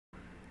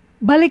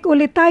Balik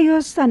ulit tayo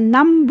sa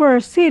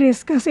number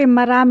series kasi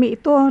marami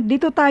ito.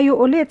 Dito tayo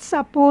ulit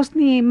sa post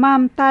ni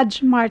Ma'am Taj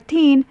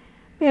Martin.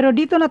 Pero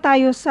dito na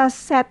tayo sa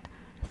set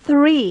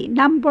 3.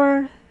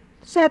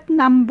 Set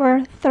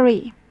number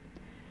 3.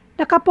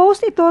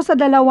 Nakapost ito sa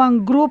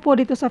dalawang grupo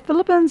dito sa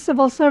Philippine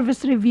Civil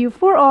Service Review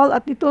for All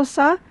at dito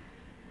sa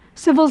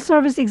Civil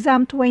Service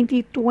Exam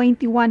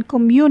 2021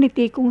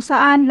 Community kung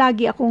saan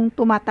lagi akong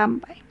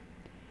tumatambay.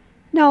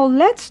 Now,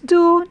 let's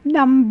do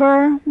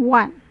number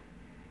 1.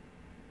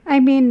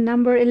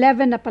 Number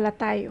 11 na pala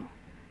tayo.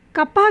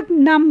 Kapag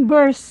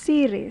number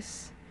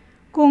series,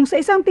 kung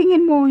sa isang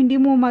tingin mo, hindi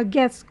mo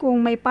mag-gets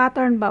kung may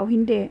pattern ba o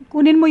hindi,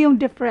 kunin mo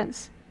yung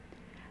difference.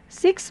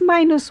 6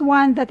 minus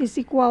 1, that is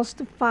equals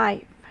to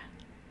 5.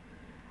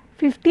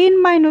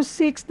 15 minus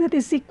 6, that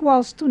is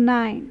equals to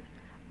 9.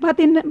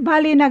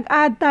 Bali,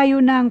 nag-add tayo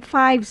ng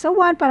 5 sa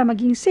 1 para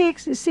maging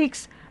 6,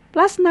 6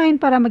 plus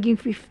 9 para maging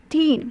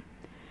 15.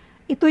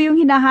 Ito yung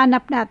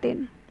hinahanap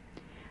natin.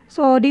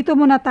 So, dito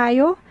muna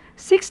tayo.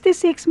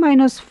 66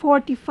 minus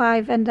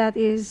 45, and that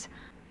is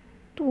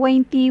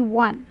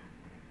 21.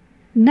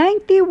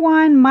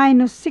 91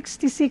 minus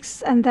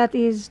 66, and that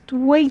is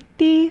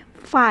 25.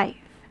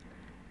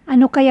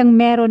 Ano kayang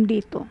meron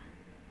dito?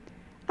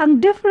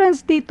 Ang difference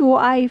dito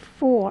ay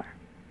 4.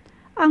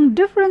 Ang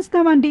difference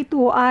naman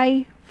dito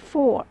ay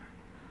 4.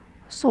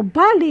 So,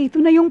 bali, ito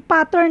na yung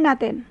pattern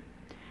natin.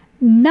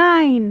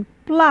 9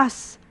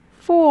 plus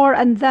 4,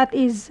 and that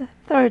is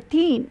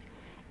 13.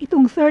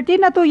 Itong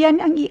 13 na to,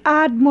 yan ang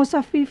i-add mo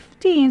sa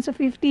 15. So,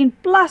 15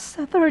 plus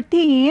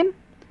 13,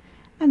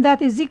 and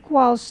that is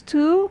equals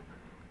to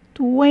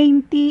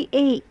 28.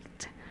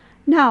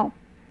 Now,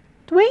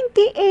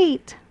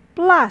 28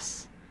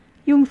 plus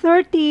yung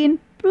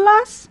 13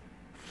 plus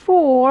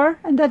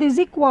 4, and that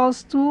is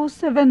equals to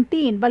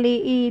 17.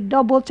 Bali,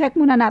 i-double check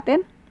muna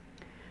natin.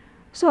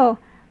 So,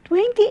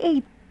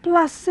 28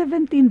 plus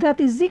 17,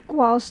 that is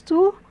equals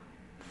to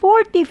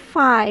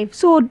 45.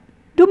 So,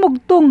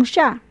 dumugtong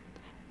siya.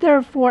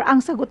 Therefore,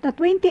 ang sagot na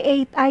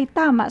 28 ay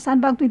tama.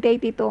 Saan ba ang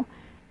 28 ito?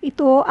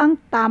 Ito ang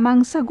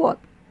tamang sagot.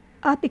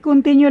 At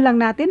i-continue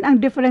lang natin. Ang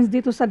difference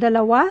dito sa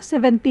dalawa,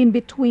 17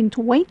 between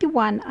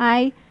 21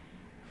 ay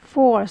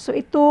 4. So,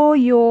 ito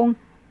yung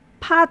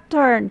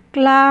pattern.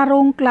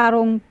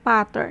 Klarong-klarong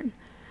pattern.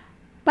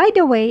 By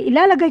the way,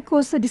 ilalagay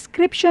ko sa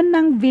description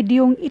ng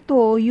videong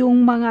ito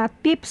yung mga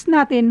tips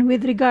natin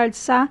with regards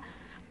sa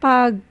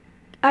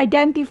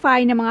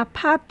pag-identify ng mga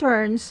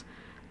patterns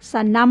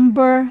sa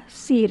number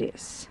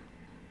series.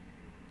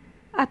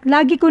 At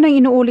lagi ko nang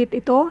inuulit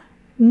ito,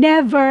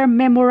 never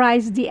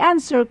memorize the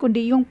answer,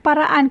 kundi yung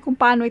paraan kung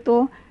paano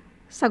ito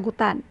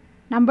sagutan.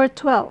 Number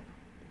 12.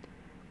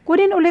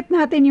 Kunin ulit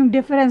natin yung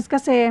difference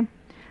kasi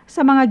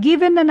sa mga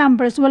given na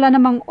numbers, wala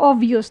namang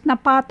obvious na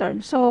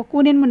pattern. So,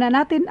 kunin muna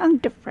natin ang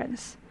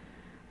difference.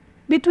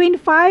 Between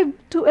 5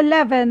 to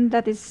 11,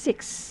 that is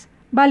 6.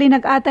 Bali,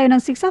 nag-add tayo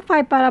ng 6 sa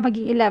 5 para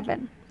maging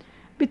 11.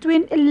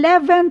 Between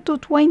 11 to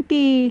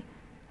 23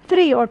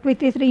 or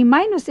 23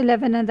 minus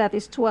 11, and that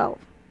is 12.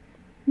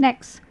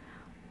 Next,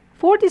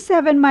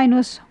 47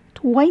 minus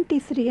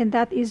 23, and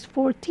that is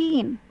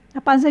 14.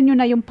 Napansin nyo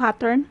na yung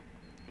pattern?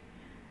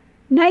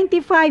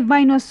 95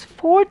 minus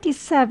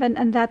 47,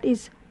 and that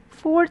is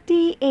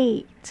 48.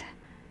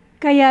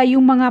 Kaya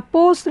yung mga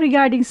post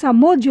regarding sa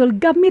module,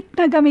 gamit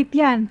na gamit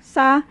yan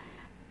sa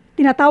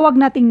tinatawag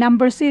nating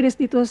number series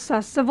dito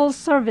sa Civil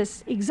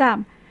Service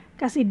Exam.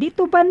 Kasi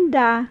dito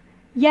banda,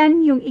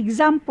 yan yung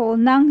example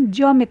ng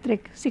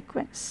geometric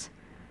sequence.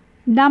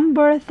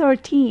 Number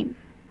 13.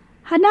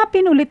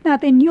 Hanapin ulit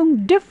natin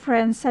yung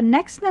difference sa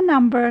next na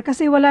number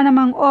kasi wala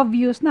namang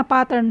obvious na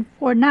pattern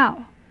for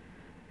now.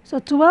 So,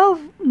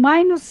 12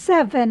 minus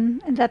 7,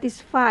 and that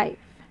is 5.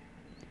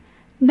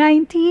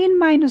 19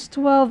 minus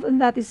 12, and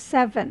that is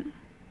 7.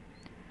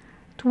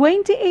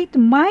 28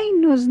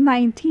 minus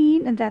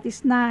 19, and that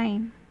is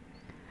 9.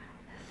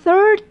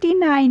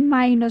 39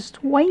 minus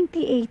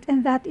 28,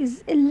 and that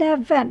is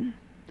 11.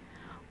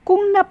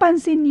 Kung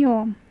napansin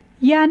nyo,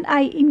 yan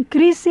ay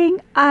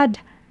increasing odd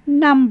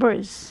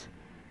numbers.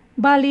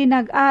 Bali,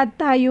 nag-add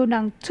tayo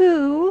ng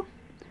 2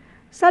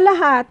 sa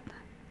lahat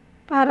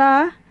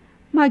para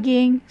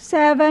maging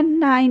 7,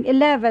 9,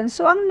 11.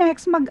 So, ang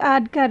next,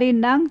 mag-add ka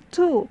rin ng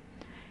 2.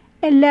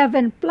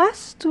 11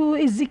 plus 2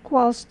 is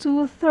equals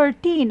to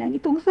 13. Ang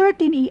itong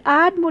 13,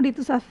 i-add mo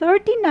dito sa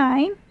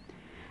 39.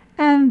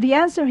 And the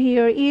answer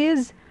here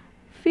is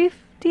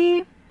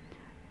 52.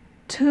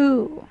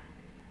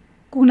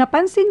 Kung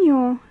napansin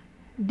nyo,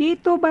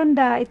 dito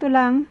banda, ito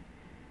lang,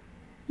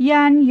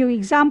 yan yung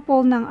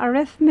example ng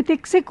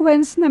arithmetic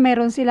sequence na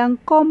meron silang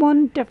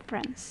common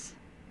difference.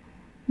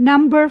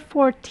 Number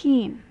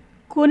 14.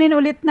 Kunin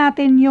ulit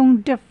natin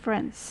yung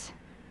difference.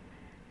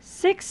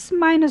 6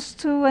 minus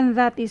 2, and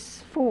that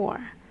is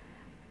 4.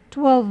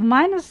 12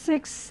 minus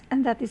 6,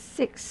 and that is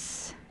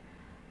 6.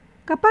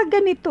 Kapag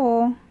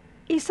ganito,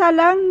 isa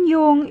lang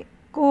yung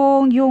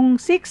kung yung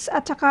 6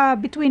 at saka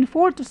between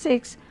 4 to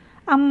 6,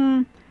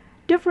 ang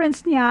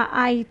difference niya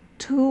ay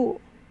 2.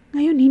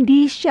 Ngayon,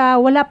 hindi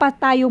siya, wala pa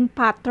tayong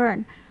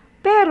pattern.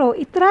 Pero,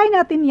 itry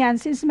natin yan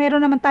since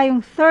meron naman tayong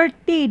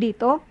 30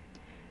 dito.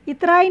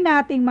 Itry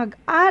natin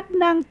mag-add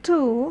ng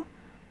 2.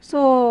 So,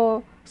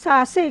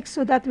 sa 6,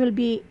 so that will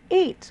be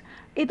 8.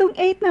 Itong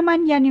 8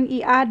 naman yan yung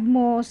i-add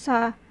mo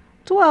sa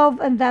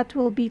 12 and that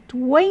will be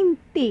 20.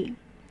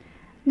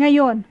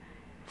 Ngayon,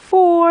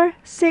 4,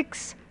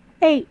 6,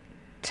 8.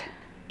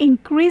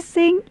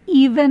 Increasing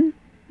even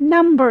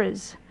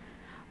numbers.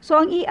 So,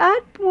 ang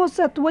i-add mo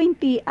sa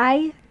 20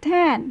 ay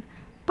 10.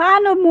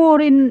 Paano mo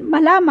rin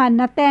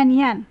malaman na 10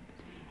 yan?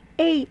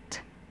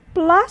 8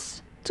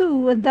 plus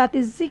 2, that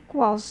is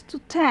equals to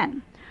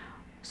 10.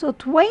 So,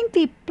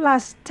 20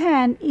 plus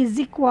 10 is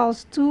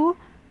equals to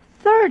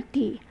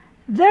 30.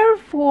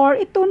 Therefore,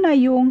 ito na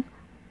yung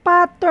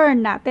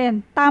pattern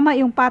natin. Tama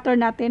yung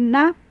pattern natin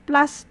na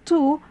plus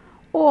 2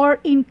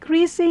 or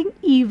increasing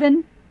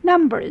even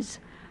numbers.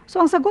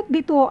 So, ang sagot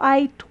dito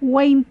ay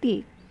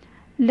 20.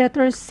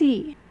 Letter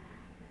C.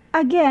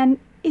 Again,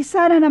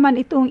 isa na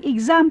naman itong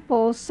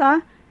example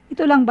sa,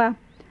 ito lang ba,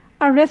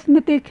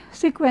 arithmetic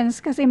sequence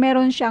kasi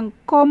meron siyang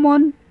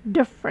common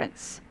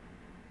difference.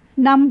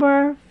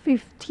 Number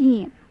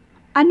 15.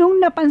 Anong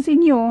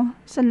napansin nyo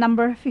sa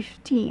number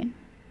 15?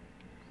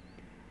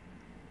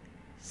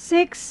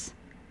 6,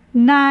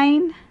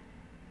 9,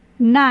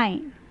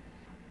 9.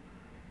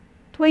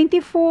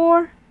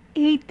 24,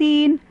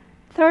 18,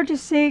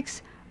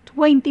 36,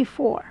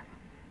 24.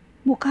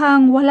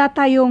 Mukhang wala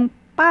tayong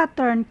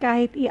pattern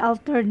kahit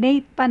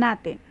i-alternate pa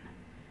natin.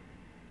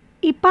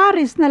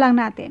 Ipares na lang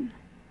natin.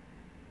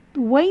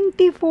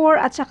 24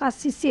 at saka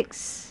si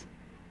 6.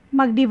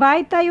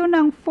 Mag-divide tayo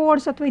ng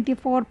 4 sa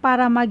 24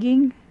 para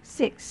maging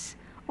 6.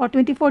 Or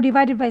 24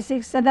 divided by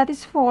 6, and that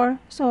is 4.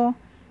 So,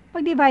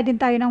 mag-divide din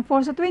tayo ng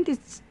 4 sa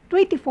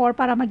 24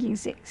 para maging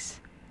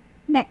 6.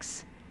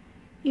 Next,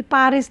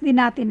 ipares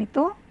din natin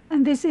ito.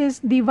 And this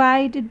is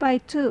divided by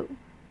 2.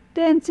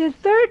 Then, si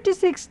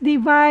 36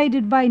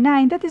 divided by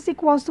 9, that is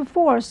equals to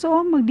 4.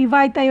 So,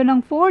 mag-divide tayo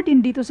ng 4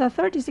 din dito sa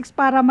 36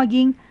 para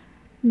maging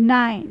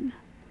 9.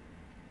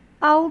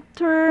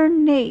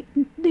 Alternate.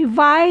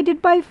 Divided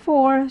by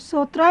 4.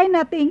 So, try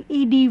nating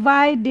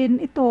i-divide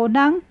din ito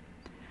ng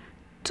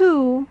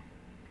 2,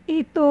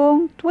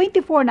 itong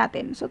 24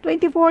 natin. So,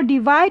 24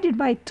 divided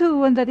by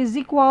 2, and that is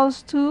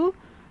equals to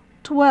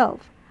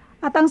 12.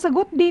 At ang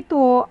sagot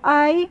dito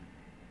ay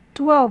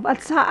 12.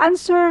 At sa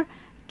answer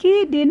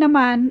key din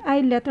naman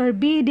ay letter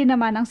B din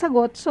naman ang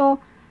sagot.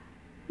 So,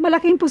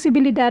 malaking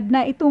posibilidad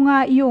na ito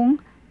nga yung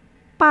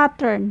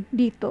pattern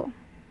dito.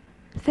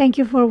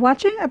 Thank you for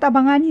watching at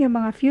abangan yung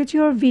mga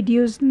future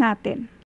videos natin.